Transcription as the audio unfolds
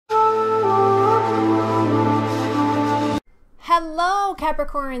Hello,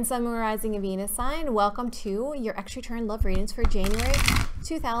 Capricorn, Sun, Moon, Rising, and Venus sign. Welcome to your extra turn love readings for January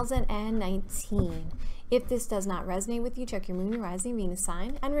 2019. If this does not resonate with you, check your Moon, your Rising, Venus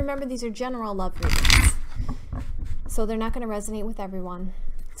sign. And remember, these are general love readings, so they're not going to resonate with everyone.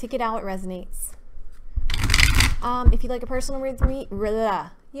 Take it how it resonates. If you'd like a personal reading with me,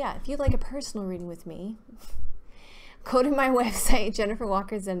 if you'd like a personal reading with me, go to my website,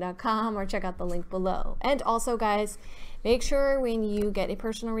 jenniferwalkerzen.com, or check out the link below. And also, guys, make sure when you get a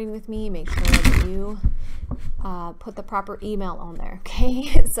personal reading with me, make sure that you put the proper email on there,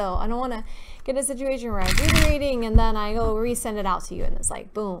 okay? So I don't want to get in a situation where I do the reading and then I go resend it out to you and it's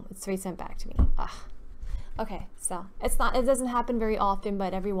like, boom, it's resent back to me. Ugh. Okay, so it doesn't happen very often,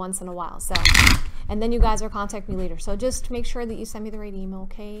 but every once in a while. So, and then you guys will contact me later. So just make sure that you send me the right email,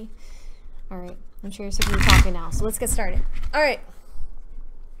 okay? All right, I'm sure you're sick of me talking now, so let's get started. All right,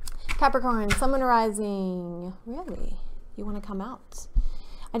 Capricorn, Sun, Moon, Rising. Really? You want to come out?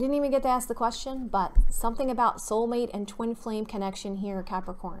 I didn't even get to ask the question, but something about soulmate and twin flame connection here,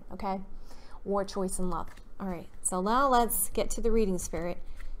 Capricorn, okay? Or choice in love. All right, so now let's get to the reading, Spirit.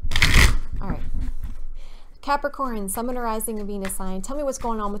 All right. Capricorn, Sun, Moon, Rising, and Venus sign. Tell me what's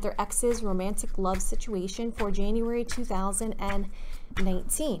going on with their ex's romantic love situation for January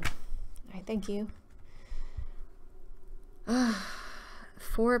 2019. All right, thank you.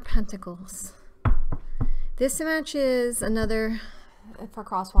 Four of Pentacles. This matches another for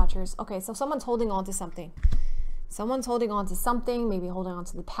cross watchers. Okay, so someone's holding on to something. Someone's holding on to something, maybe holding on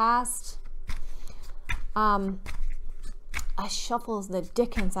to the past. I shuffle the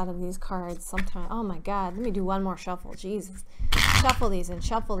dickens out of these cards sometimes. Oh my God, let me do one more shuffle. Jesus. Shuffle these and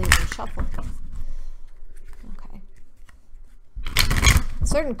shuffle these and shuffle these. Okay.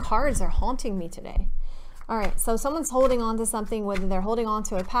 Certain cards are haunting me today. All right, so someone's holding on to something, whether they're holding on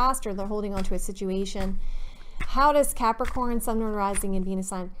to a past or they're holding on to a situation. How does Capricorn, Sun, Moon, Rising, and Venus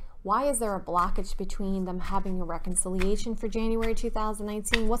sign, why is there a blockage between them having a reconciliation for January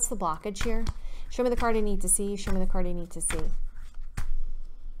 2019? What's the blockage here? Show me the card I need to see. Show me the card I need to see.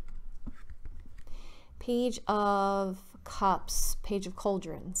 Page of Cups, Page of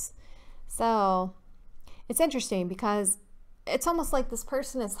Cauldrons. So it's interesting because it's almost like this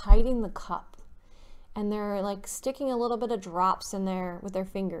person is hiding the cup and they're like sticking a little bit of drops in there with their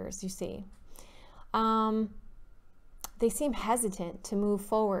fingers, you see. They seem hesitant to move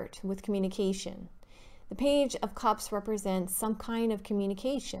forward with communication. The Page of Cups represents some kind of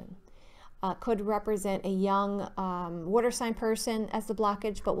communication. Could represent a young water sign person as the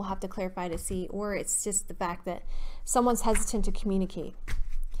blockage, but we'll have to clarify to see. Or it's just the fact that someone's hesitant to communicate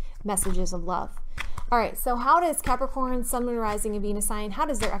messages of love. All right, so how does Capricorn, Sun, Moon, Rising, and Venus sign, how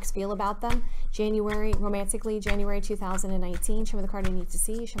does their ex feel about them? January, romantically, January 2019. Show me the card I need to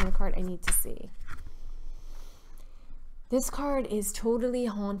see. Show me the card I need to see. This card is totally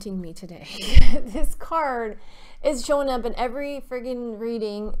haunting me today. This card is showing up in every friggin'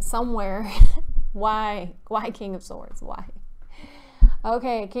 reading somewhere. Why? Why King of Swords? Why?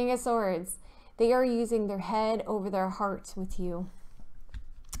 Okay, King of Swords. They are using their head over their heart with you.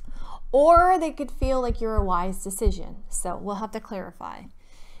 Or they could feel like you're a wise decision. So we'll have to clarify.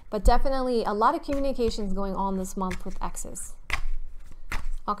 But definitely a lot of communications going on this month with exes.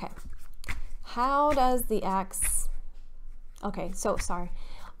 Okay. How does the ex... Okay, so sorry.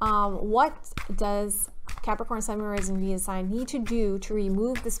 What does Capricorn, Sun, Moon, Rising, Venus sign need to do to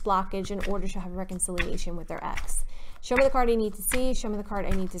remove this blockage in order to have reconciliation with their ex? Show me the card I need to see. Show me the card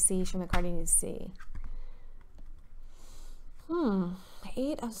I need to see. Show me the card I need to see.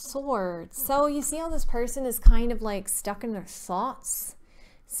 Eight of Swords. So you see how this person is kind of like stuck in their thoughts.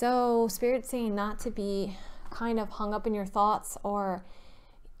 So Spirit's saying not to be kind of hung up in your thoughts, or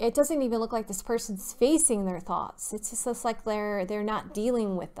it doesn't even look like this person's facing their thoughts. It's just like they're not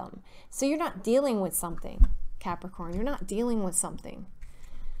dealing with them. So you're not dealing with something, Capricorn. You're not dealing with something.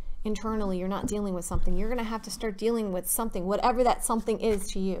 Internally, you're not dealing with something. You're going to have to start dealing with something, whatever that something is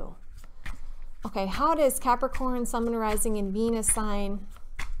to you. Okay, how does Capricorn, Sun, Moon, Rising, and Venus sign,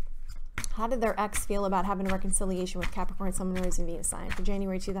 how did their ex feel about having a reconciliation with Capricorn, Sun, Moon, Rising, and Venus sign for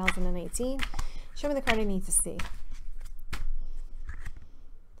January 2018? Show me the card I need to see.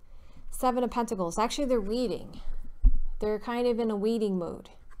 Seven of Pentacles. Actually, they're waiting. They're kind of in a waiting mode.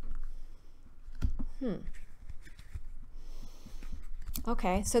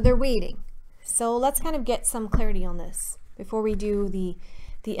 Okay, so they're waiting. So let's kind of get some clarity on this before we do the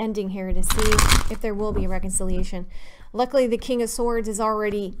ending here to see if there will be a reconciliation. Luckily, the King of Swords is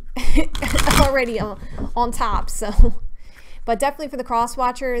already on top. So, but definitely for the cross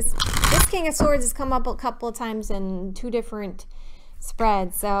watchers, this King of Swords has come up a couple of times in two different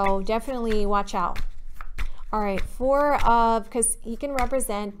spread, so definitely watch out. All right, Four of, because he can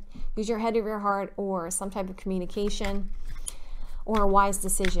represent, use your head of your heart or some type of communication or a wise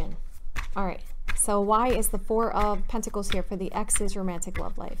decision. All right, so why is the Four of Pentacles here for the ex's romantic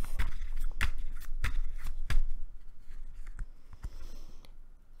love life?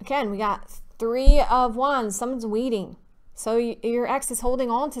 Again, we got Three of Wands. Someone's waiting. So your ex is holding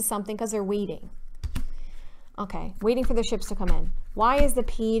on to something because they're waiting. Okay, waiting for the ships to come in. Why is the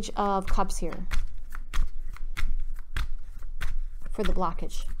Page of Cups here for the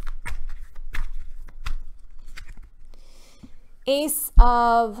blockage? Ace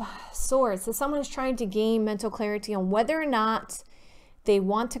of Swords. So someone is trying to gain mental clarity on whether or not they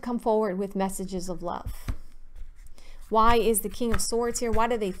want to come forward with messages of love. Why is the King of Swords here? Why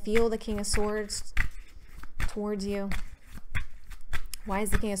do they feel the King of Swords towards you? Why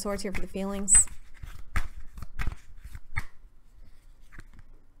is the King of Swords here for the feelings?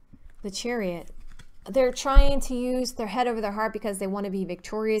 The Chariot. They're trying to use their head over their heart because they want to be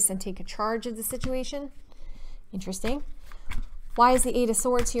victorious and take charge of the situation. Interesting. Why is the Eight of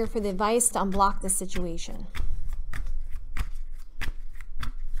Swords here for the advice to unblock the situation?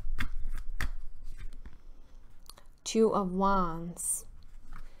 Two of Wands.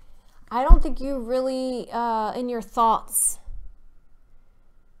 I don't think you really, in your thoughts,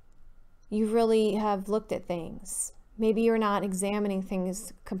 you really have looked at things. Maybe you're not examining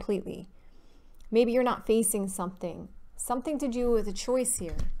things completely. Maybe you're not facing something. Something to do with a choice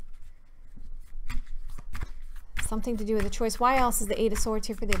here. Something to do with a choice. Why else is the Eight of Swords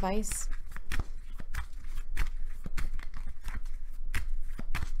here for the advice?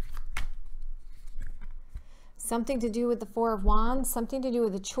 Something to do with the Four of Wands, something to do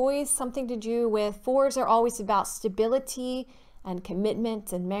with a choice, something to do with, fours are always about stability and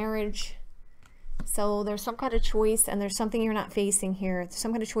commitment and marriage. So there's some kind of choice and there's something you're not facing here. There's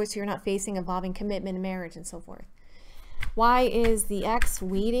some kind of choice you're not facing involving commitment and marriage and so forth. Why is the ex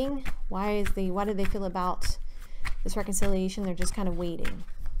waiting? What do they feel about this reconciliation? They're just kind of waiting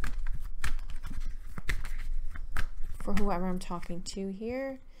for whoever I'm talking to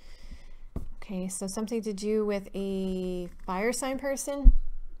here. Okay, so something to do with a fire sign person.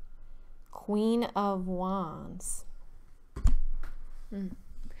 Queen of Wands.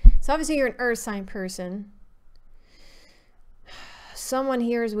 So obviously you're an earth sign person. Someone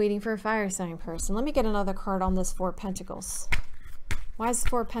here is waiting for a fire sign person. Let me get another card on this Four of Pentacles. Why is the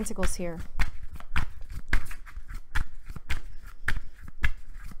Four of Pentacles here?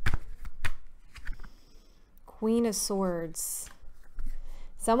 Queen of Swords.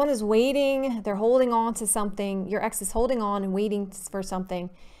 Someone is waiting. They're holding on to something. Your ex is holding on and waiting for something.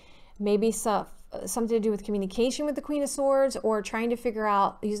 Maybe something to do with communication with the Queen of Swords or trying to figure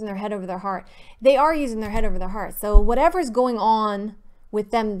out using their head over their heart. They are using their head over their heart. So whatever's going on with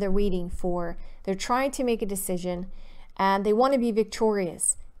them, they're waiting for. They're trying to make a decision and they want to be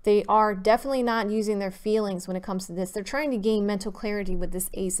victorious. They are definitely not using their feelings when it comes to this. They're trying to gain mental clarity with this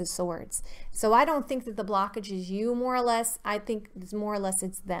Ace of Swords. So I don't think that the blockage is you, more or less. I think it's more or less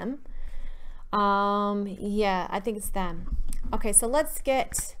it's them. Yeah, I think it's them. Okay, so let's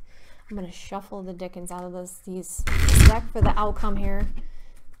get... I'm going to shuffle the dickens out of these deck for the outcome here.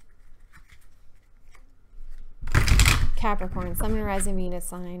 Capricorn, Sun, Moon, Rising, Venus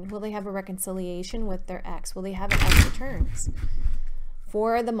sign. Will they have a reconciliation with their ex? Will they have an ex returns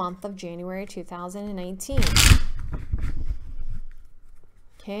for the month of January 2019?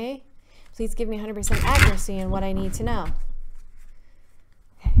 Okay. Please give me 100% accuracy in what I need to know.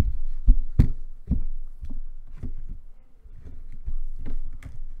 Okay.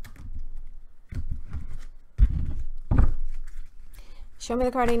 Show me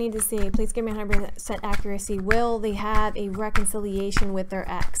the card I need to see. Please give me 100% accuracy. Will they have a reconciliation with their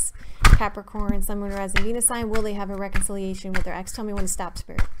ex? Capricorn, Sun, Moon, Rising, Venus sign. Will they have a reconciliation with their ex? Tell me when to stop,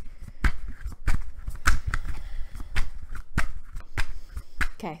 Spirit.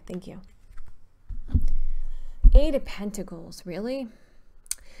 Okay, thank you. Eight of Pentacles, really?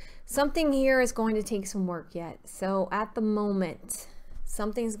 Something here is going to take some work yet. So at the moment,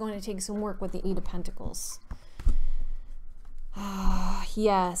 something's going to take some work with the Eight of Pentacles.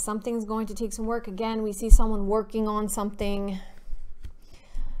 Yeah, something's going to take some work. Again, we see someone working on something.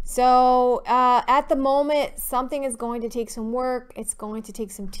 So at the moment, something is going to take some work. It's going to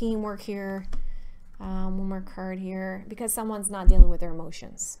take some teamwork here. One more card here, because someone's not dealing with their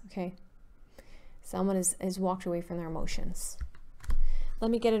emotions. Okay, someone has walked away from their emotions. Let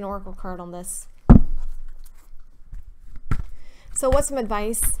me get an oracle card on this. So what's some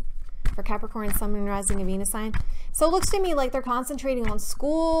advice for Capricorn, Sun, Moon, Rising, and Venus sign? So it looks to me like they're concentrating on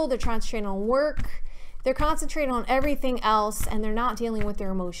school. They're concentrating on work. They're concentrating on everything else, and they're not dealing with their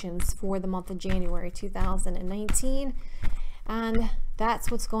emotions for the month of January 2019. And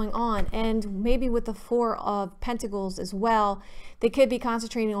that's what's going on. And maybe with the Four of Pentacles as well, they could be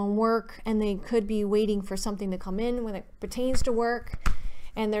concentrating on work, and they could be waiting for something to come in when it pertains to work,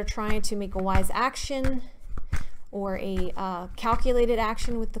 and they're trying to make a wise action or a calculated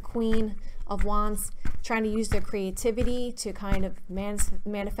action with the Queen of Wands, trying to use their creativity to kind of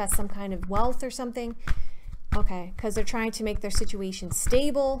manifest some kind of wealth or something. Okay, because they're trying to make their situation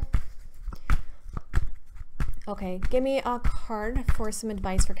stable. Okay, give me a card for some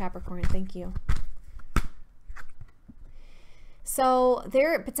advice for Capricorn. Thank you. So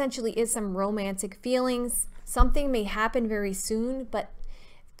there potentially is some romantic feelings. Something may happen very soon, but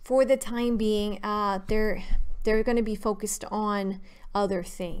for the time being, they're going to be focused on other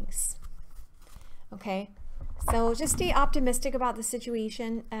things. Okay, so just stay optimistic about the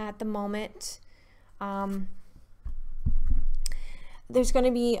situation at the moment. There's going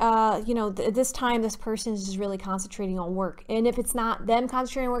to be, you know, this time this person is just really concentrating on work. And if it's not them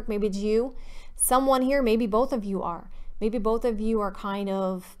concentrating on work, maybe it's you. Someone here, maybe both of you are. Maybe both of you are kind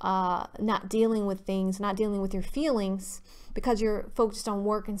of not dealing with things, not dealing with your feelings because you're focused on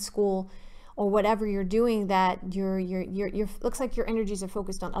work and school or whatever you're doing, that looks like your energies are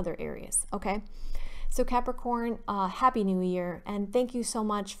focused on other areas. Okay. So Capricorn, Happy New Year. And thank you so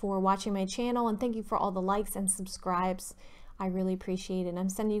much for watching my channel. And thank you for all the likes and subscribes. I really appreciate it. I'm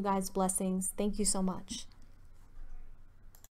sending you guys blessings. Thank you so much.